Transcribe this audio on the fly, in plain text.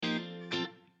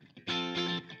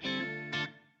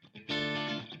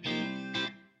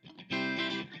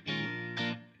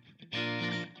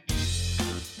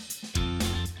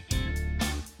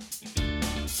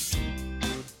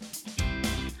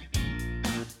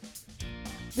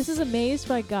This is Amazed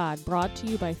by God, brought to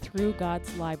you by Through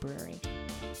God's Library.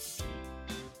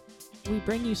 We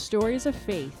bring you stories of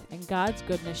faith and God's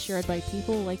goodness shared by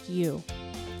people like you.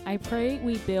 I pray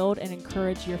we build and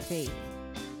encourage your faith.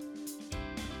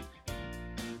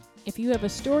 If you have a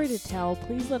story to tell,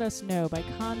 please let us know by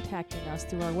contacting us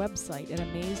through our website at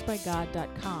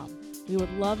amazedbygod.com. We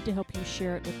would love to help you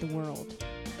share it with the world.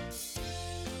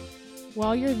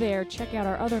 While you're there, check out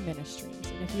our other ministries.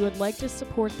 And if you would like to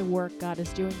support the work God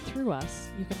is doing through us,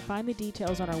 you can find the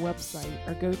details on our website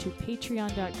or go to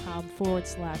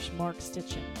patreon.com/Mark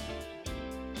Stitchin.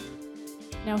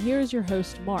 Now here is your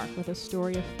host, Mark, with a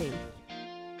story of faith.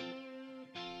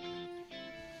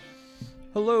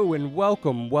 Hello and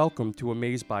welcome to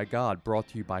Amazed by God, brought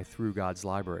to you by Through God's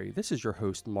Library. This is your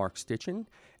host, Mark Stitchin,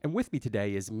 and with me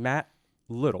today is Matt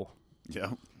Little.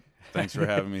 Yeah. Thanks for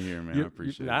having me here, man. I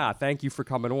appreciate it. Thank you for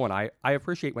coming on. I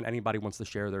appreciate when anybody wants to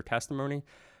share their testimony.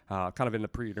 Kind of in the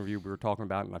pre-interview we were talking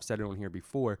about, and I've said it on here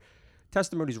before,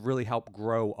 testimonies really help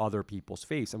grow other people's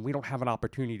faith, and we don't have an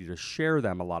opportunity to share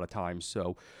them a lot of times.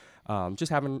 So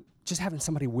just having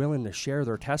somebody willing to share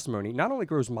their testimony not only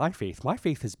grows my faith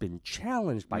has been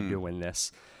challenged by doing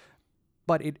this,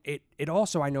 but it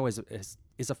also, I know, is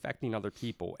affecting other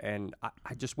people. And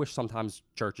I just wish sometimes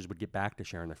churches would get back to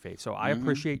sharing their faith. So I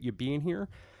appreciate you being here.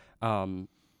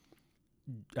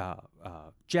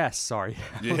 Jess, sorry.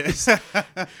 Yes.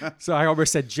 So I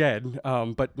almost said Jed,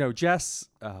 but no, Jess,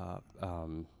 I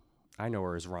know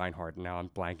her as Reinhardt. Now I'm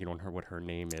blanking on what her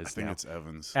name is. I think it's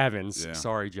Evans. Evans. Yeah.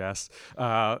 Sorry, Jess.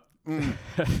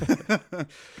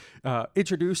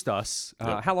 Introduced us.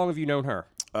 Yep. How long have you known her?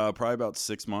 Probably about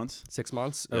 6 months. 6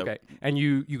 months? Yep. Okay. And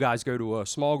you guys go to a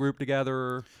small group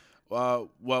together? Well,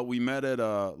 we met at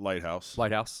Lighthouse.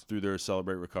 Lighthouse? Through their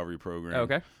Celebrate Recovery program.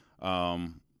 Okay.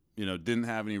 Didn't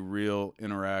have any real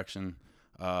interaction,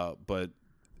 but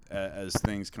as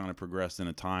things kind of progressed in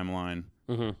a timeline,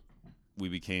 we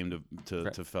became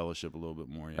to fellowship a little bit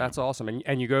more. Yeah. That's awesome.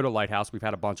 And you go to Lighthouse. We've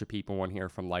had a bunch of people on here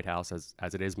from Lighthouse,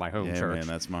 as it is my home church. Yeah, man,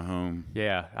 that's my home.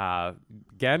 Yeah.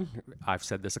 Again, I've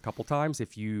said this a couple times.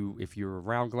 If you're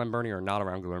around Glen Burnie or not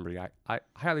around Glen Burnie, I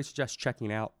highly suggest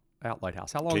checking out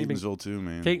Lighthouse. How long have you been? Catonsville too,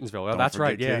 man. Catonsville. Oh, that's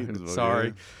right. Yeah.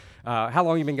 Sorry. Yeah. How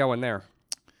long have you been going there?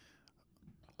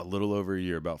 A little over a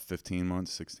year, about 15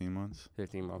 months, 16 months.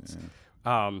 15 months. Yeah.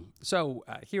 So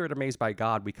here at Amazed by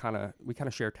God, we kind of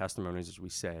share testimonies, as we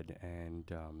said, and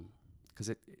because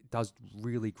it does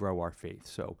really grow our faith.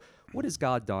 So what has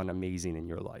God done amazing in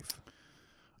your life?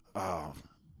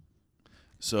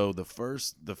 So the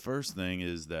first thing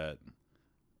is that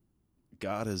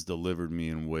God has delivered me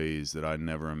in ways that I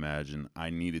never imagined I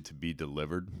needed to be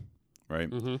delivered, right?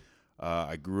 Mm-hmm.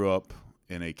 I grew up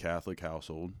in a Catholic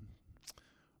household.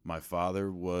 My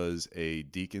father was a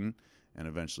deacon and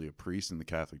eventually a priest in the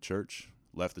Catholic Church.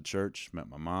 Left the church, met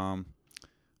my mom.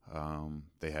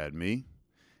 They had me.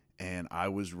 And I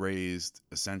was raised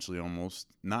essentially almost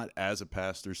not as a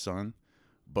pastor's son,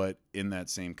 but in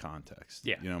that same context.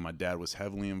 Yeah. My dad was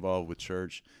heavily involved with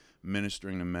church,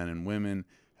 ministering to men and women,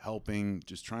 helping,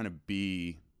 just trying to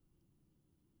be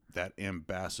that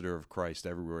ambassador of Christ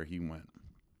everywhere he went.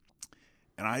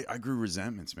 And I grew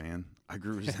resentments, man. I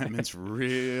grew resentments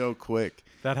real quick.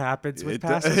 That happens with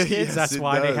pastors' kids. Yes, That's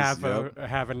why does. they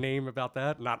have a name about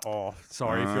that. Not all.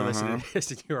 Sorry if you're listening to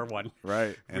this and you're one.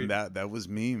 Right. And that was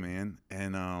me, man.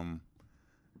 And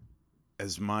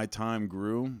as my time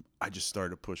grew, I just started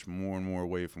to push more and more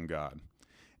away from God.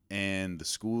 And the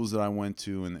schools that I went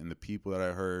to and the people that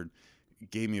I heard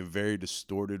gave me a very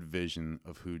distorted vision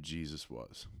of who Jesus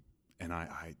was. And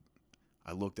I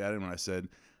looked at him and I said,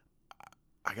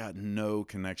 I got no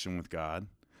connection with God.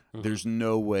 Mm-hmm. There's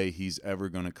no way he's ever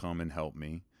going to come and help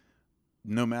me,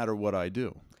 no matter what I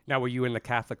do. Now, were you in the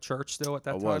Catholic Church still at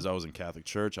that time? I was in Catholic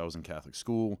Church. I was in Catholic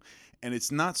school. And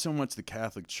it's not so much the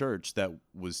Catholic Church that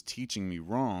was teaching me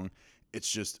wrong.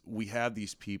 It's just we have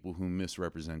these people who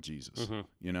misrepresent Jesus,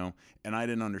 And I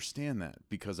didn't understand that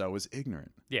because I was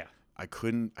ignorant. Yeah. I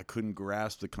couldn't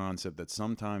grasp the concept that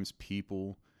sometimes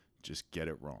people just get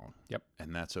it wrong. Yep.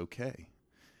 And that's okay.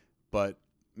 But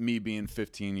me being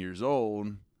 15 years old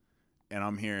and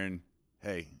I'm hearing,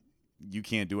 hey, you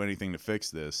can't do anything to fix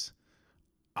this.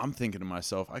 I'm thinking to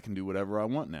myself, I can do whatever I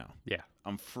want now. Yeah.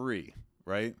 I'm free,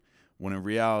 right? When in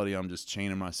reality, I'm just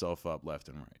chaining myself up left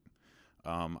and right.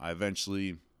 I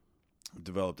eventually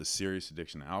developed a serious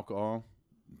addiction to alcohol.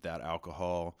 That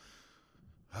alcohol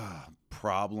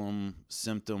problem,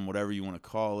 symptom, whatever you want to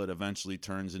call it, eventually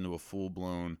turns into a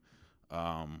full-blown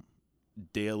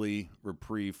daily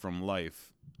reprieve from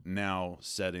life now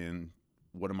set in.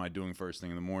 What am I doing first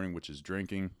thing in the morning, which is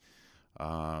drinking.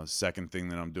 Second thing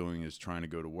that I'm doing is trying to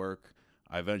go to work.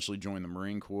 I eventually joined the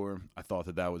Marine Corps. I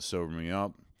thought that would sober me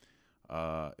up.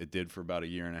 It did for about a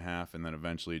year and a half, and then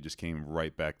eventually it just came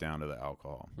right back down to the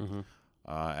alcohol.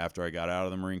 After I got out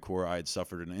of the Marine Corps, I had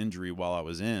suffered an injury while I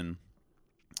was in,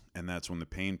 and that's when the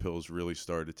pain pills really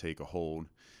started to take a hold.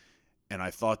 And I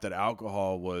thought that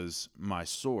alcohol was my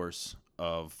source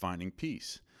of finding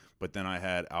peace. But then I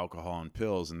had alcohol and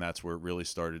pills, and that's where it really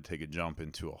started to take a jump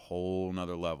into a whole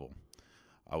nother level.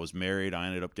 I was married. I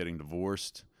ended up getting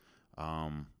divorced.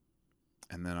 And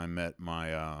then I met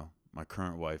my my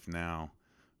current wife now,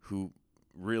 who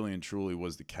really and truly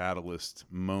was the catalyst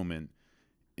moment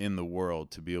in the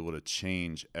world to be able to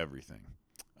change everything.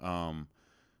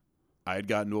 I had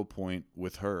gotten to a point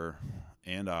with her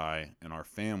and I and our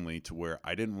family to where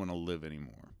I didn't want to live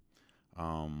anymore.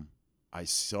 I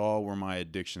saw where my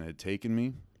addiction had taken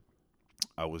me.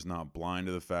 I was not blind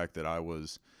to the fact that I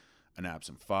was an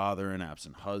absent father, an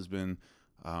absent husband.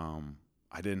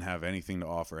 I didn't have anything to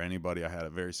offer anybody. I had a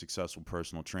very successful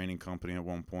personal training company at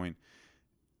one point.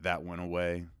 That went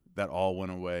away. That all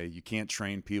went away. You can't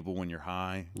train people when you're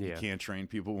high. Yeah. You can't train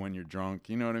people when you're drunk.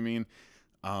 You know what I mean?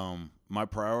 My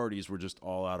priorities were just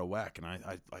all out of whack. And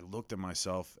I looked at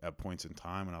myself at points in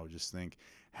time and I would just think,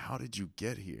 how did you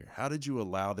get here? How did you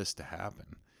allow this to happen?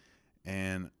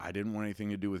 And I didn't want anything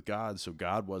to do with God, so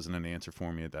God wasn't an answer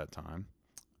for me at that time.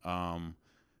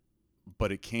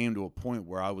 But it came to a point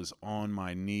where I was on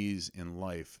my knees in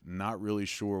life, not really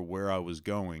sure where I was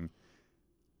going.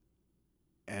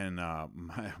 And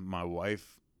my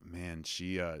wife, man,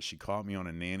 she caught me on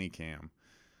a nanny cam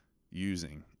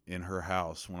using in her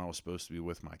house when I was supposed to be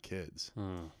with my kids.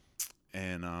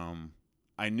 And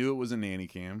I knew it was a nanny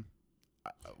cam.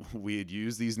 We had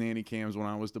used these nanny cams when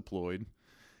I was deployed.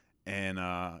 And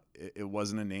it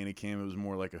wasn't a nanny cam. It was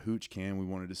more like a hooch cam. We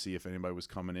wanted to see if anybody was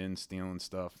coming in, stealing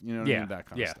stuff. You know what I mean? That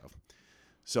kind of stuff.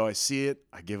 So I see it.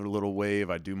 I give it a little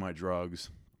wave. I do my drugs.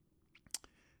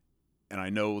 And I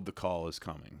know the call is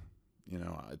coming. You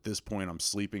know, at this point, I'm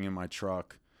sleeping in my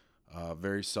truck.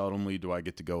 Very seldomly do I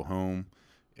get to go home.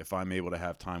 If I'm able to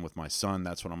have time with my son,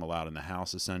 that's what I'm allowed in the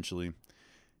house, essentially.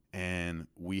 And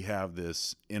we have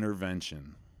this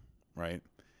intervention, right?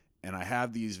 And I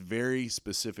have these very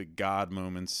specific God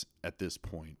moments at this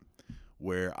point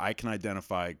where I can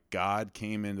identify God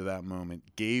came into that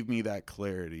moment, gave me that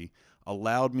clarity,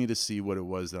 allowed me to see what it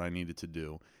was that I needed to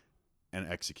do, and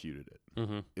executed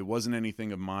it. It wasn't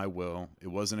anything of my will. It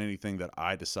wasn't anything that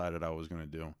I decided I was going to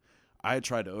do. I had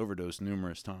tried to overdose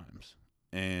numerous times,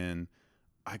 and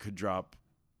I could drop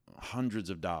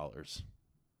hundreds of dollars,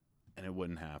 and it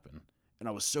wouldn't happen. And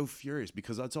I was so furious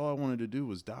because that's all I wanted to do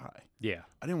was die. Yeah.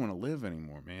 I didn't want to live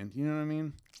anymore, man. You know what I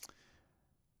mean?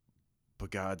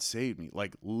 But God saved me.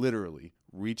 Like, literally,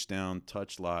 reached down,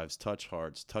 touched lives, touched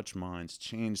hearts, touched minds,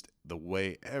 changed the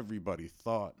way everybody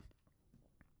thought,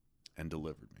 and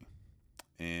delivered me.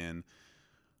 And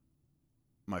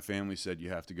my family said, you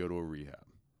have to go to a rehab.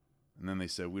 And then they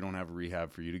said, we don't have a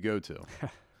rehab for you to go to.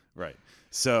 Right.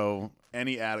 So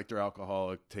any addict or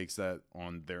alcoholic takes that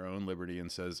on their own liberty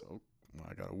and says, oh, well,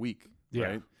 I got a week,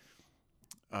 right?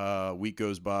 Week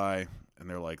goes by, and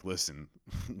they're like, listen,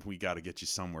 we got to get you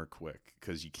somewhere quick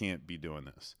because you can't be doing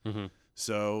this.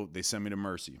 So they send me to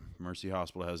Mercy. Mercy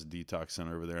Hospital has a detox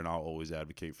center over there, and I'll always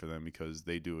advocate for them because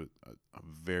they do a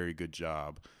very good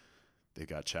job. They've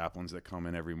got chaplains that come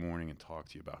in every morning and talk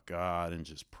to you about God and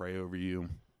just pray over you.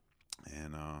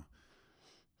 And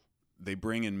they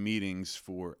bring in meetings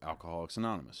for Alcoholics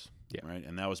Anonymous, right?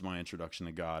 And that was my introduction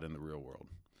to God in the real world.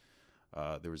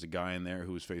 There was a guy in there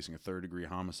who was facing a 3rd-degree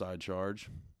homicide charge,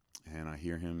 and I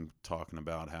hear him talking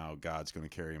about how God's going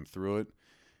to carry him through it.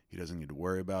 He doesn't need to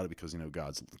worry about it because, you know,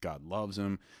 God loves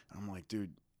him. And I'm like,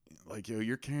 dude, like, yo,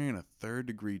 you're carrying a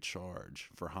 3rd-degree charge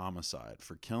for homicide,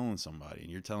 for killing somebody, and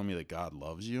you're telling me that God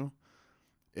loves you?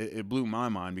 It blew my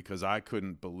mind because I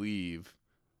couldn't believe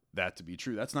that to be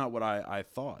true. That's not what I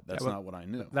thought. That's not what I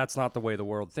knew. That's not the way the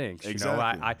world thinks. Exactly.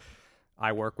 You know,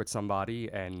 I work with somebody,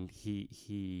 and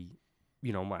he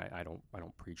you know, I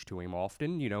don't preach to him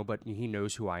often, you know, but he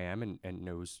knows who I am and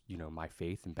knows, you know, my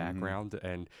faith and background.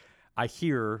 And I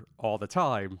hear all the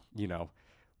time, you know,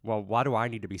 well, why do I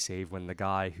need to be saved when the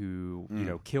guy who, you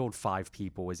know, killed 5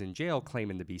 people is in jail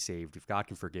claiming to be saved? If God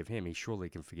can forgive him, he surely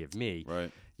can forgive me.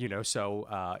 Right. You know,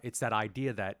 so it's that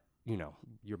idea that, you know,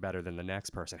 you're better than the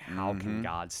next person. How can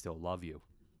God still love you?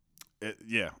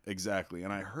 Yeah, exactly.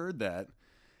 And I heard that,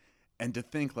 and to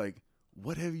think, like,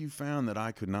 what have you found that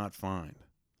I could not find?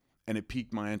 And it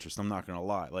piqued my interest. I'm not going to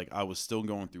lie. Like, I was still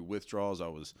going through withdrawals. I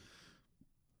was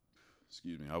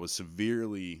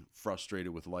severely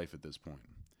frustrated with life at this point.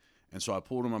 And so I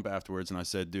pulled him up afterwards and I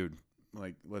said, dude,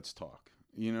 like, let's talk.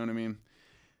 You know what I mean?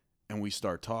 And we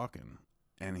start talking,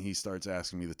 and he starts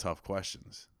asking me the tough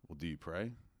questions. Well, do you pray?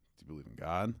 Do you believe in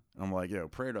God? And I'm like, yo,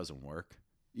 prayer doesn't work.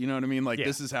 You know what I mean? Like,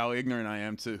 this is how ignorant I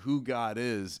am to who God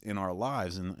is in our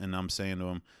lives. And I'm saying to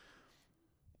him,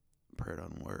 prayer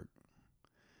doesn't work.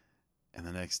 And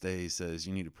the next day he says,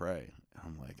 you need to pray. And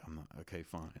I'm like, I'm not, okay,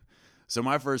 fine. So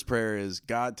my first prayer is,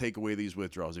 God, take away these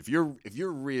withdrawals. If you're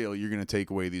real, you're going to take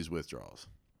away these withdrawals.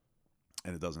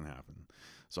 And it doesn't happen.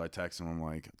 So I text him. I'm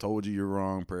like, I told you you're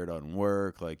wrong. Prayer doesn't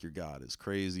work. Like, your God is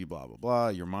crazy, blah, blah, blah.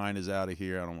 Your mind is out of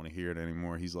here. I don't want to hear it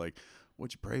anymore. He's like,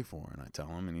 what'd you pray for? And I tell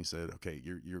him, and he said, okay,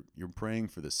 you're praying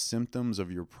for the symptoms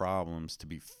of your problems to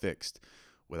be fixed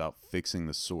without fixing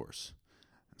the source.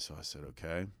 And so I said,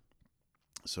 okay.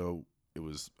 So it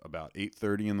was about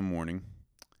 8:30 in the morning,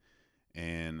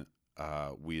 and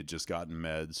we had just gotten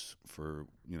meds for,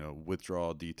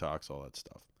 withdrawal, detox, all that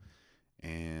stuff.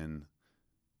 And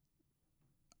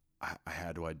I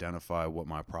had to identify what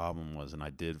my problem was, and I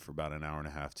did for about an hour and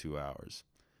a half, 2 hours.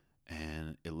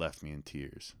 And it left me in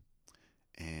tears.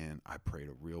 And I prayed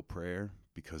a real prayer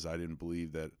because I didn't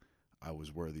believe that I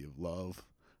was worthy of love.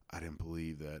 I didn't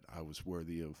believe that I was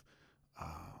worthy of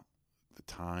the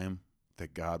time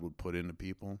that God would put into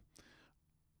people.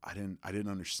 I didn't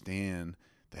understand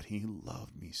that he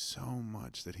loved me so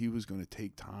much that he was going to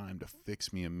take time to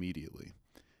fix me immediately.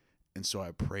 And so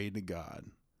I prayed to God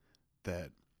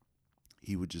that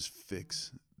he would just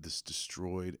fix this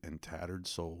destroyed and tattered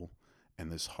soul,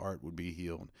 and this heart would be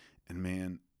healed. And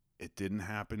man, it didn't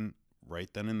happen right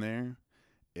then and there.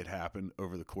 It happened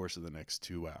over the course of the next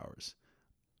 2 hours.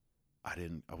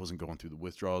 I wasn't going through the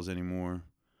withdrawals anymore.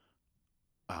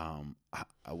 I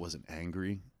wasn't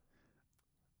angry.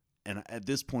 And at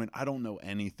this point, I don't know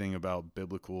anything about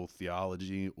biblical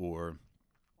theology or,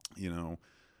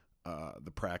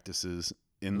 the practices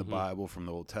in the Bible from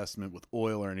the Old Testament with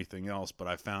oil or anything else. But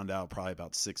I found out probably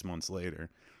about 6 months later.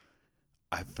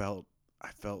 I felt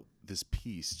this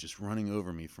peace just running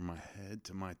over me from my head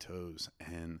to my toes,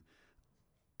 and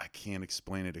I can't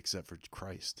explain it except for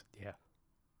Christ. Yeah.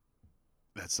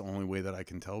 That's the only way that I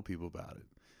can tell people about it.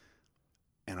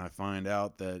 And I find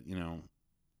out that,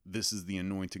 this is the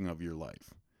anointing of your life.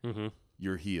 Mm-hmm.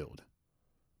 You're healed.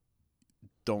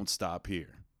 Don't stop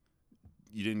here.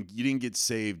 You didn't get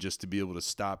saved just to be able to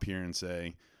stop here and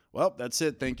say, well, that's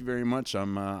it. Thank you very much.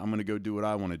 I'm going to go do what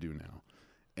I want to do now.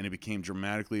 And it became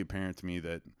dramatically apparent to me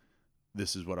that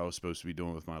this is what I was supposed to be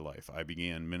doing with my life. I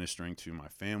began ministering to my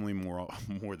family more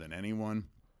than anyone.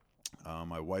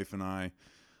 My wife and I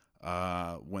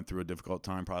went through a difficult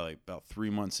time, probably about 3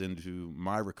 months into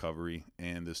my recovery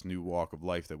and this new walk of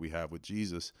life that we have with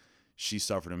Jesus. She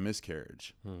suffered a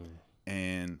miscarriage,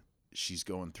 and she's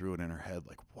going through it in her head,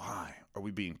 like, why are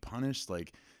we being punished?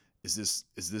 Like, is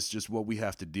this just what we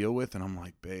have to deal with? And I'm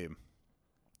like, babe,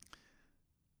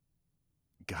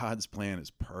 God's plan is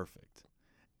perfect,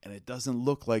 and it doesn't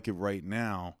look like it right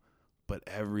now, but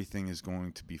everything is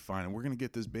going to be fine, and we're going to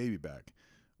get this baby back.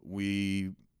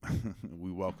 We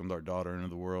welcomed our daughter into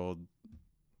the world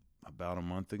about a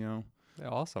month ago. Yeah,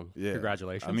 awesome. Yeah.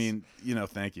 Congratulations. I mean,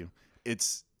 thank you.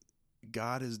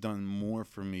 God has done more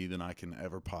for me than I can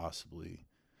ever possibly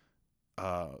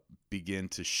begin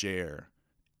to share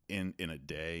in a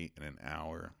day, in an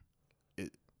hour.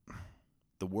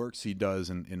 The works he does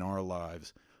in our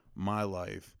lives, my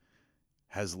life,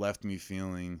 has left me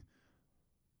feeling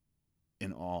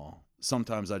in awe.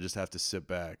 Sometimes I just have to sit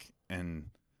back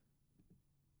and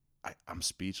I'm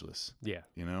speechless. Yeah.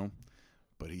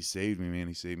 But he saved me, man.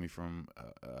 He saved me from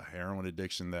a heroin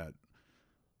addiction that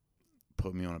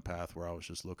put me on a path where I was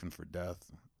just looking for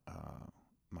death.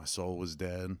 My soul was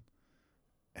dead.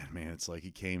 And man, it's like he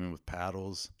came in with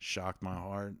paddles, shocked my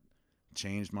heart,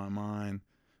 changed my mind,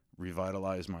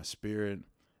 revitalized my spirit.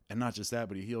 And not just that,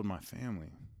 but he healed my family.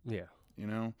 Yeah.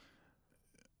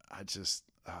 I just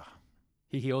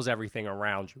He heals everything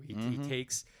around you.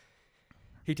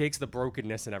 He takes the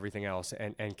brokenness and everything else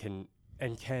and can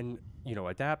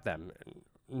adapt them.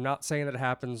 Not saying that it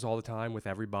happens all the time with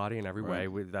everybody in every way.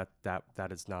 With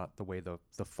that is not the way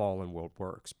the fallen world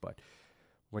works. But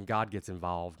when God gets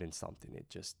involved in something, it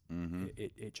just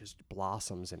it just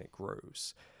blossoms and it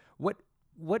grows. What?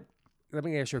 Let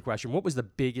me ask you a question. What was the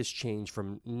biggest change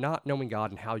from not knowing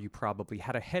God and how you probably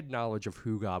had a head knowledge of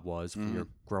who God was from your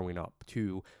growing up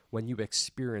to when you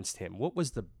experienced him? What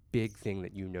was the big thing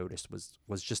that you noticed was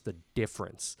just the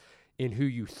difference in who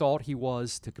you thought he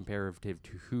was to comparative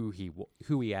to who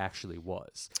he actually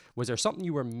was? Was there something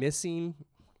you were missing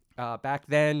back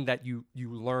then that you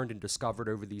learned and discovered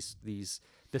over this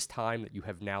time that you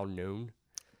have now known?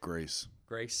 Grace.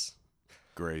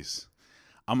 Grace.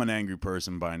 I'm an angry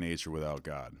person by nature without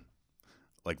God.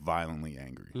 like violently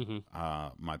angry.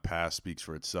 Mm-hmm. My past speaks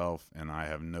for itself, and I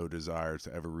have no desire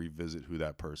to ever revisit who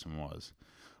that person was.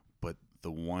 But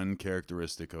the one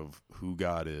characteristic of who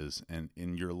God is and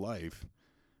in your life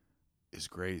is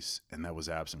grace, and that was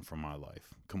absent from my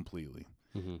life completely.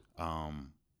 Mm-hmm.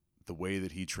 The way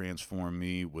that he transformed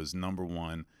me was, number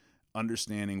one,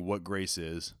 understanding what grace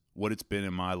is, what it's been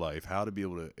in my life, how to be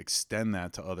able to extend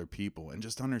that to other people, and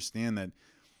just understand that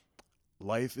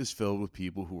life is filled with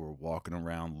people who are walking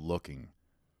around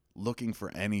looking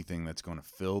for anything that's going to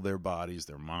fill their bodies,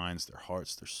 their minds, their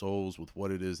hearts, their souls with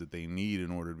what it is that they need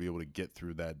in order to be able to get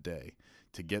through that day,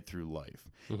 to get through life.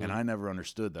 Mm-hmm. And I never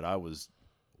understood that I was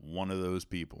one of those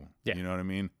people. Yeah. You know what I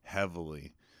mean?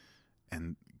 Heavily.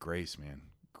 And grace, man,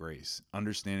 grace.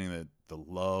 Understanding that the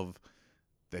love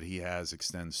that he has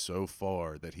extends so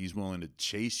far that he's willing to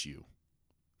chase you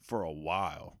for a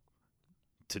while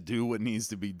to do what needs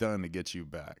to be done to get you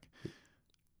back.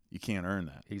 You can't earn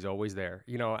that. He's always there.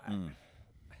 You know,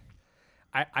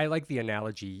 I like the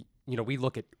analogy. You know, we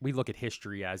look at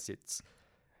history as it's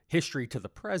history to the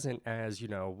present, as, you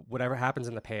know, whatever happens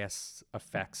in the past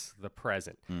affects the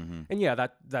present. Mm-hmm. And yeah,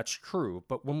 that's true.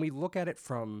 But when we look at it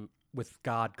with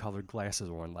God-colored glasses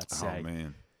on, let's say, Oh,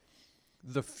 man.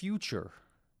 the future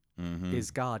is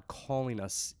God calling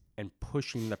us and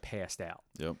pushing the past out.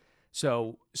 Yep.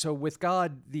 So with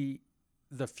God, the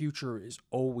future is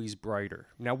always brighter.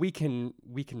 Now we can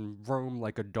roam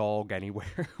like a dog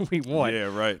anywhere we want. Yeah,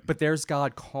 right. But there's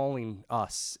God calling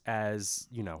us, as,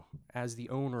 you know, as the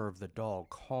owner of the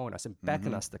dog, calling us and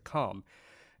beckoning us to come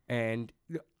and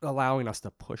allowing us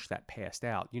to push that past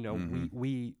out. You know,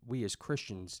 we as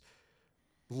Christians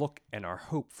look and our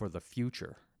hope for the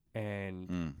future.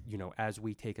 And, you know, as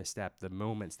we take a step, the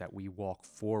moments that we walk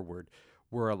forward,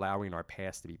 we're allowing our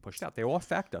past to be pushed out. They will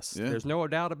affect us. Yeah. There's no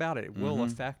doubt about it. It will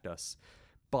affect us.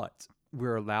 But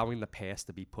we're allowing the past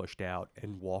to be pushed out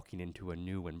and walking into a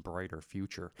new and brighter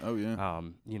future. Oh, yeah.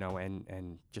 You know,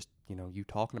 and just, you know, you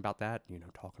talking about that, you know,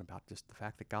 talking about just the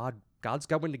fact that God's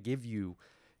going to give you,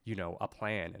 you know, a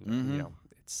plan. And, you know,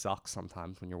 it sucks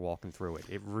sometimes when you're walking through it.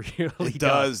 It really It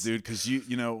does, dude. Because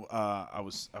you know, I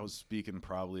was speaking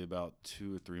probably about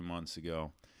 2 or 3 months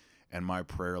ago, and my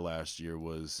prayer last year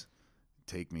was,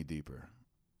 take me deeper.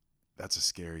 That's a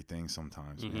scary thing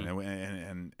sometimes,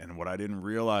 man. And what I didn't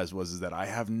realize is that I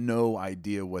have no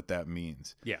idea what that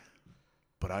means. Yeah.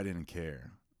 But I didn't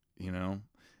care, you know.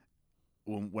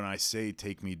 When I say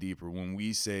take me deeper, when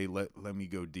we say let me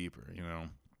go deeper, you know.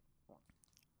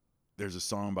 There's a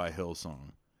song by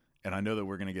Hillsong, and I know that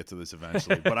we're gonna get to this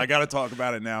eventually, but I got to talk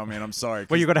about it now, man. I'm sorry.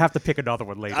 Well, you're gonna have to pick another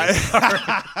one later.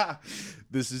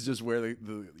 This is just where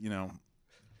the you know,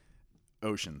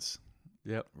 oceans.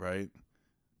 Yep. Right?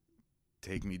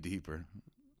 Take me deeper.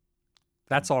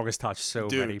 That song has touched so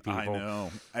many people. I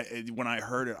know. When I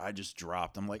heard it, I just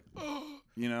dropped. I'm like, oh,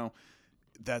 you know,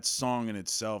 that song in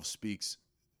itself speaks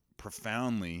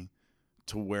profoundly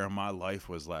to where my life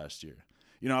was last year.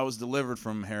 You know, I was delivered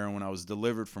from heroin. I was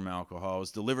delivered from alcohol. I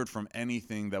was delivered from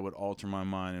anything that would alter my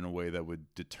mind in a way that would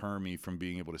deter me from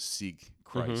being able to seek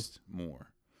Christ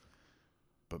more.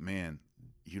 But man,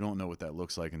 you don't know what that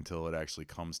looks like until it actually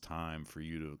comes time for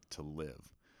you to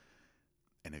live.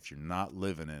 And if you're not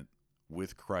living it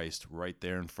with Christ right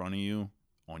there in front of you,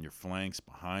 on your flanks,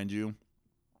 behind you,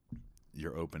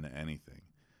 you're open to anything.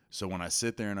 So when I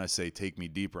sit there and I say, take me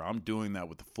deeper, I'm doing that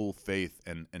with the full faith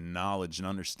and knowledge and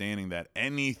understanding that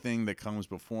anything that comes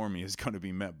before me is going to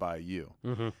be met by you.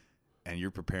 And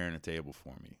you're preparing a table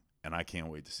for me. And I can't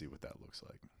wait to see what that looks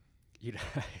like. You know,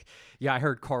 yeah, I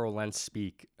heard Carl Lentz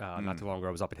speak not too long ago.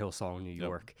 I was up at Hillsong, New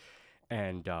York,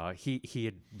 and he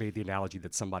had made the analogy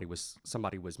that somebody was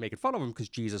making fun of him because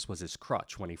Jesus was his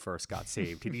crutch when he first got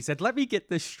saved. And he said, "Let me get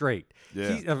this straight.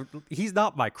 Yeah. He's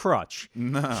not my crutch.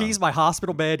 No. He's my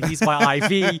hospital bed. He's my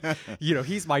IV. You know,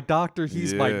 he's my doctor.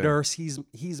 He's my nurse.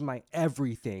 He's my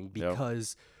everything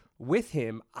because." With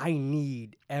him, I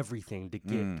need everything to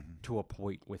get to a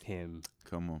point with him.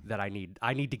 Come on. That I need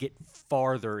to get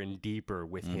farther and deeper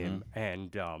with him.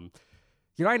 And,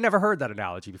 you know, I never heard that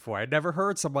analogy before. I'd never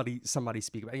heard somebody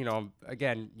speak about, you know,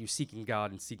 again, you seeking God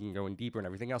and seeking going deeper and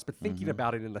everything else, but thinking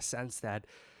about it in the sense that,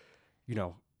 you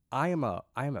know, I am a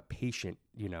patient,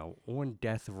 you know, on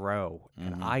death row,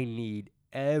 and I need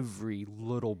every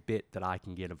little bit that I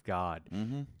can get of God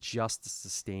just to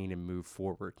sustain and move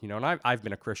forward. You know, and I've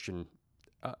been a Christian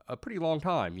a pretty long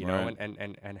time, you know,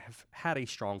 and have had a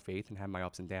strong faith and had my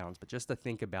ups and downs. But just to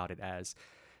think about it as,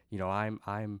 you know,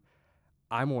 I'm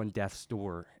on death's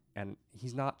door, and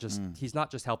he's not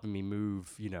just helping me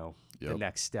move, you know, the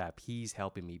next step. He's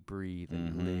helping me breathe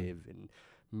and live and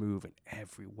move in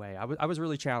every way. I was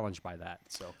really challenged by that.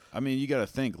 So I mean, you got to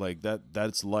think like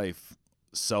that's life.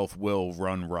 Self-will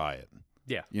run riot.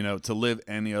 yeah, To live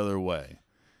any other way.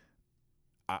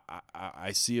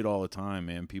 I see it all the time,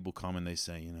 man. People come and they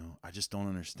say, I just don't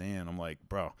understand. I'm like,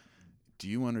 bro, do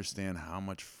you understand how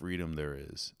much freedom there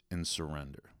is in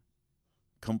surrender?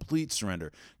 Complete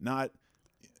surrender. Not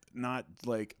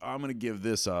like, I'm going to give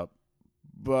this up,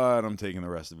 but I'm taking the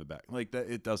rest of it back. Like that,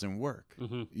 it doesn't work.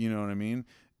 Mm-hmm. You know what I mean?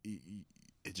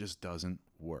 It just doesn't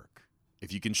work.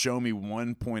 If you can show me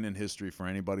one point in history for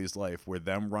anybody's life where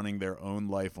them running their own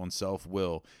life on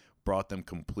self-will brought them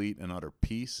complete and utter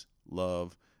peace,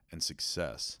 love, and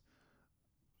success,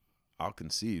 I'll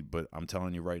concede, but I'm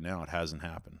telling you right now, it hasn't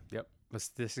happened. Yep.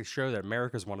 This is show that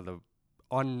America is one of the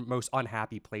most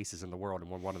unhappy places in the world, and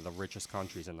we're one of the richest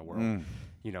countries in the world.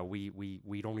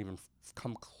 We don't even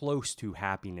come close to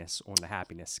happiness on the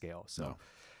happiness scale. So. No.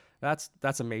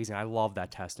 That's amazing. I love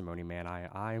that testimony, man.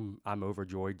 I'm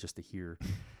overjoyed just to hear,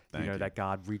 you. that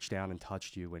God reached down and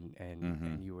touched you,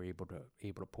 and you were able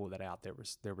to pull that out.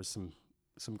 There was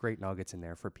some great nuggets in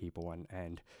there for people,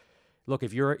 and look,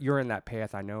 if you're in that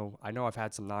path, I know I've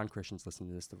had some non-Christians listen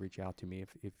to this to reach out to me.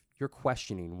 If you're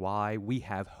questioning why we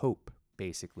have hope,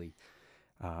 basically,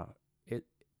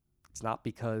 it's not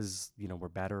because we're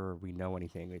better or we know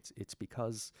anything. It's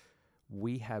because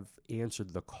we have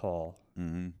answered the call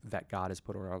that God has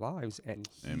put on our lives, and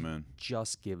He Amen.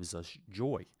 just gives us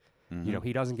joy.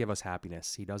 He doesn't give us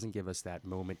happiness. He doesn't give us that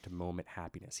moment-to-moment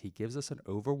happiness. He gives us an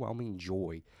overwhelming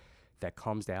joy that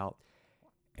comes out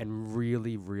and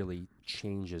really, really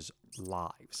changes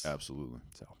lives. Absolutely.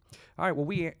 So, all right. Well,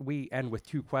 we end with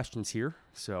 2 questions here.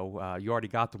 So you already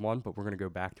got the one, but we're going to go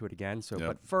back to it again. So, Yep.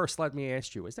 But first, let me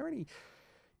ask you: is there any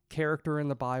character in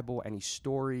the Bible, any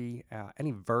story,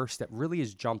 any verse that really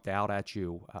has jumped out at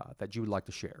you that you would like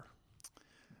to share?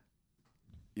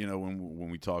 When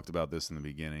we talked about this in the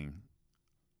beginning,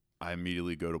 I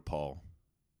immediately go to Paul,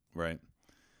 right?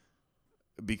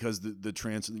 Because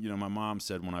my mom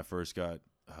said when I first got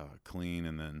clean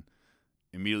and then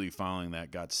immediately following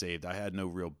that got saved, I had no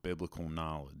real biblical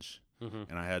knowledge,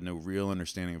 and I had no real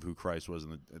understanding of who Christ was,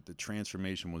 and the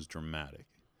transformation was dramatic.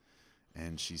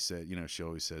 And she said, she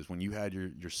always says, when you had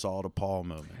your Saul to Paul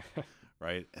moment,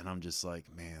 right? And I'm just like,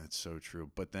 man, it's so true.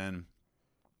 But then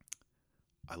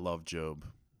I love Job.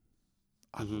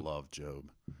 I love Job.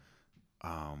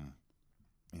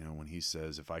 When he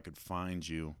says, if I could find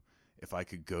you, if I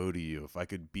could go to you, if I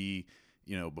could be,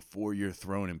 before your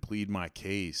throne and plead my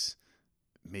case,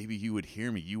 maybe you would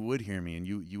hear me. You would hear me, and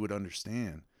you would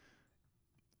understand.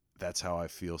 That's how I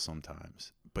feel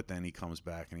sometimes. But then he comes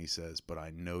back and he says, but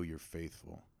I know you're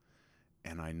faithful,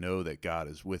 and I know that God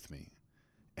is with me,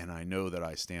 and I know that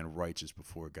I stand righteous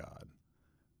before God.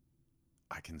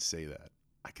 I can say that.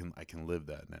 I can live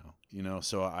that now.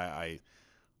 So I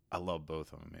love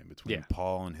both of them, man. Between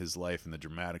Paul and his life and the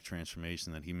dramatic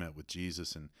transformation that he met with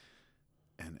Jesus,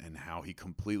 and how he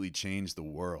completely changed the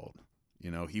world.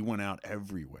 He went out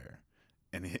everywhere,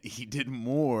 and he did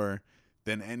more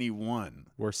than anyone.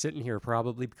 We're sitting here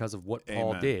probably because of what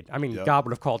Paul Amen. did. I mean, Yep. God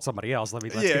would have called somebody else. Let's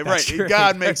get that right. straight.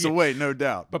 God makes a way, no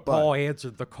doubt. But Paul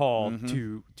answered the call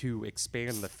Mhm. to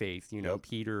expand the faith. Yep.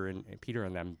 Peter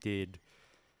and them did,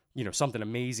 something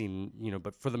amazing.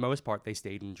 But for the most part, they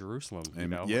stayed in Jerusalem.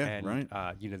 Amen. Yeah, and, right.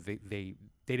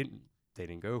 They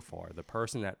didn't go far.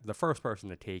 The first person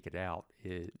to take it out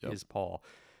is Paul.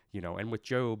 And with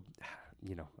Job,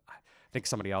 I think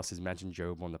somebody else has mentioned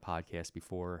Job on the podcast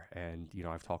before, and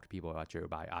I've talked to people about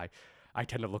Job. I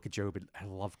tend to look at Job and I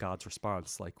love God's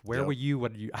response. Like, where were you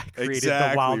when I created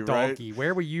the wild donkey? Right?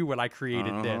 Where were you when I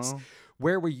created this?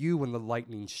 Where were you when the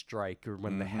lightning strike, or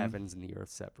when the heavens and the earth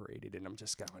separated? And I'm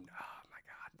just going, oh my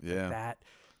God, yeah,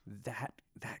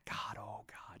 that God, oh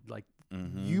God, like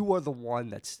you are the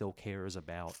one that still cares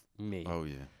about me. Oh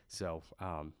yeah. So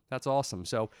that's awesome.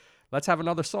 So let's have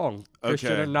another song,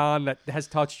 Christian Okay. or non, that has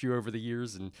touched you over the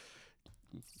years, and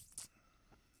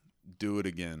Do It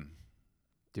Again.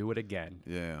 Do It Again.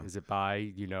 Yeah. Is it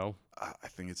by, I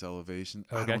think it's Elevation.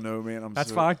 Okay. I don't know, man.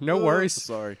 That's fine. No worries.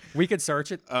 Sorry. We could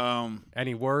search it. Um,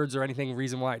 Any words or anything,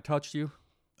 reason why it touched you?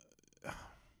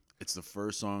 It's the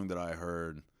first song that I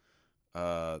heard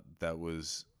that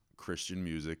was Christian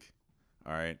music.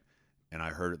 All right. And I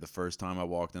heard it the first time I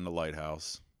walked into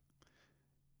Lighthouse,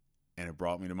 and it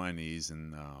brought me to my knees.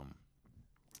 And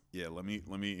let me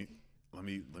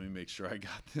make sure I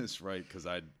got this right, because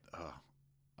I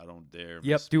don't dare.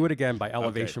 Yep. Do It Again by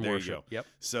Elevation there you Worship. go. Yep.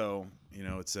 So,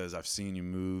 it says, I've seen you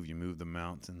move the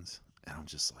mountains. And I'm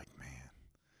just like,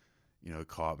 man, it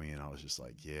caught me, and I was just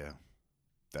like, yeah,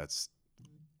 that's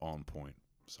on point.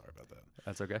 Sorry about that.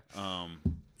 That's okay.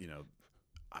 You know,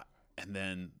 and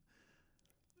then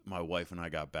my wife and I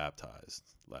got baptized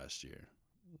last year.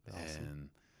 Awesome. And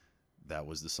that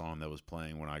was the song that was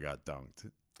playing when I got dunked.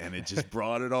 And it just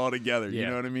brought it all together. You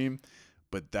know what I mean?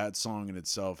 But that song in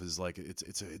itself is like,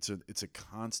 it's a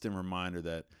constant reminder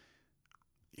that,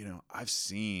 you know, I've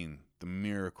seen the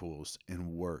miracles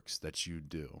and works that you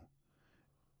do.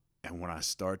 And when I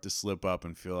start to slip up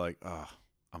and feel like,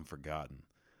 I'm forgotten,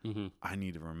 I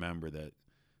need to remember that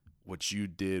what you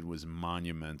did was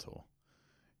monumental.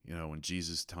 You know, when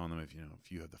Jesus telling them, if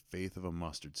you have the faith of a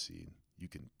mustard seed, you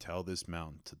can tell this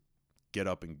mountain to get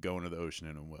up and go into the ocean,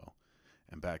 and it will.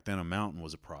 And back then, a mountain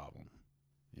was a problem.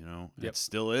 You know, it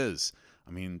still is.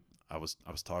 I mean, I was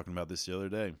talking about this the other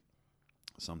day.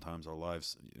 Sometimes our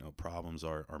lives, you know, problems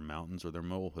are mountains or they're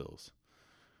molehills,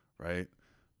 right?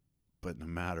 But no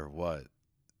matter what,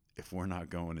 if we're not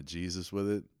going to Jesus with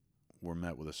it, we're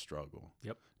met with a struggle.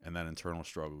 Yep. And that internal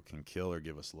struggle can kill or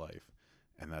give us life.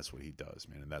 And that's what he does,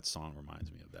 man. And that song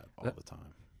reminds me of that all the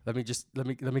time. Let me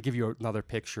give you another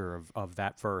picture of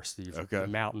that verse. The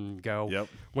mountain go. Yep.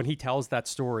 When he tells that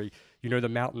story, you know the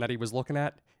mountain that he was looking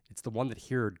at? It's the one that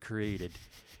Herod created.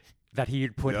 That he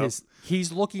had put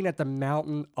he's looking at the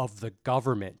mountain of the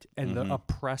government and the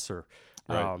oppressor.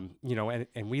 Right. You know,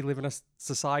 and we live in a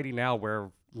society now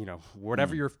where, you know,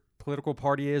 whatever your political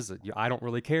party is, I don't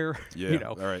really care. Yeah. You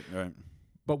know. All right.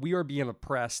 But we are being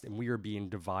oppressed and we are being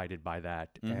divided by that.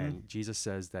 And Jesus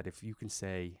says that if you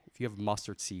have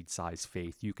mustard seed size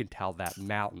faith, you can tell that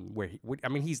mountain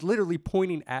he's literally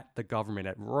pointing at the government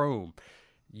at Rome.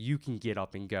 You can get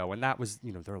up and go. And that was,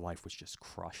 you know, their life was just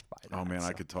crushed by that. Oh man,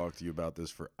 I could talk to you about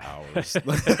this for hours.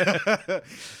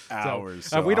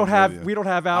 Hours. We don't have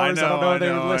hours. I don't know if they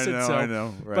would listen. I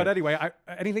know. Right. But anyway,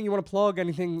 anything you want to plug?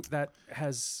 Anything that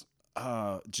has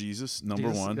Jesus, number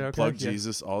one. Okay, plug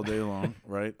Jesus all day long,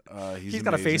 right? He's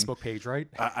got amazing. a Facebook page, right?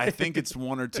 I think it's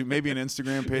one or two, maybe an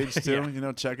Instagram page too. You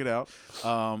know, check it out.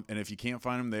 And if you can't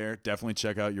find him there, definitely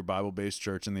check out your Bible-based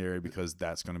church in the area, because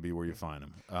that's going to be where you find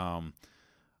him.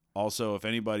 Also, if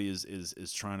anybody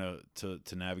is trying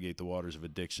to navigate the waters of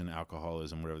addiction,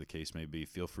 alcoholism, whatever the case may be,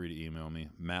 feel free to email me,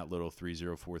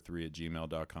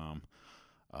 mattlittle3043@gmail.com.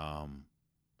 I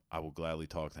will gladly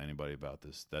talk to anybody about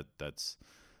this. That's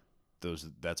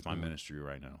my ministry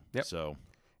right now. Yep. So,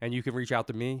 and you can reach out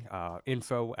to me,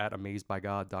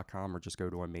 info@amazedbygod.com, or just go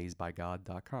to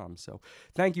amazedbygod.com. So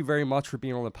thank you very much for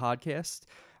being on the podcast.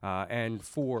 And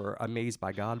for Amazed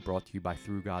by God, brought to you by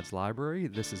Through God's Library,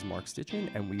 this is Mark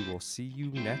Stitchin, and we will see you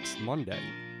next Monday.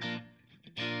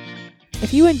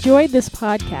 If you enjoyed this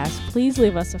podcast, please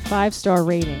leave us a 5-star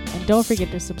rating and don't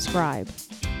forget to subscribe.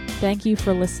 Thank you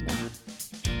for listening.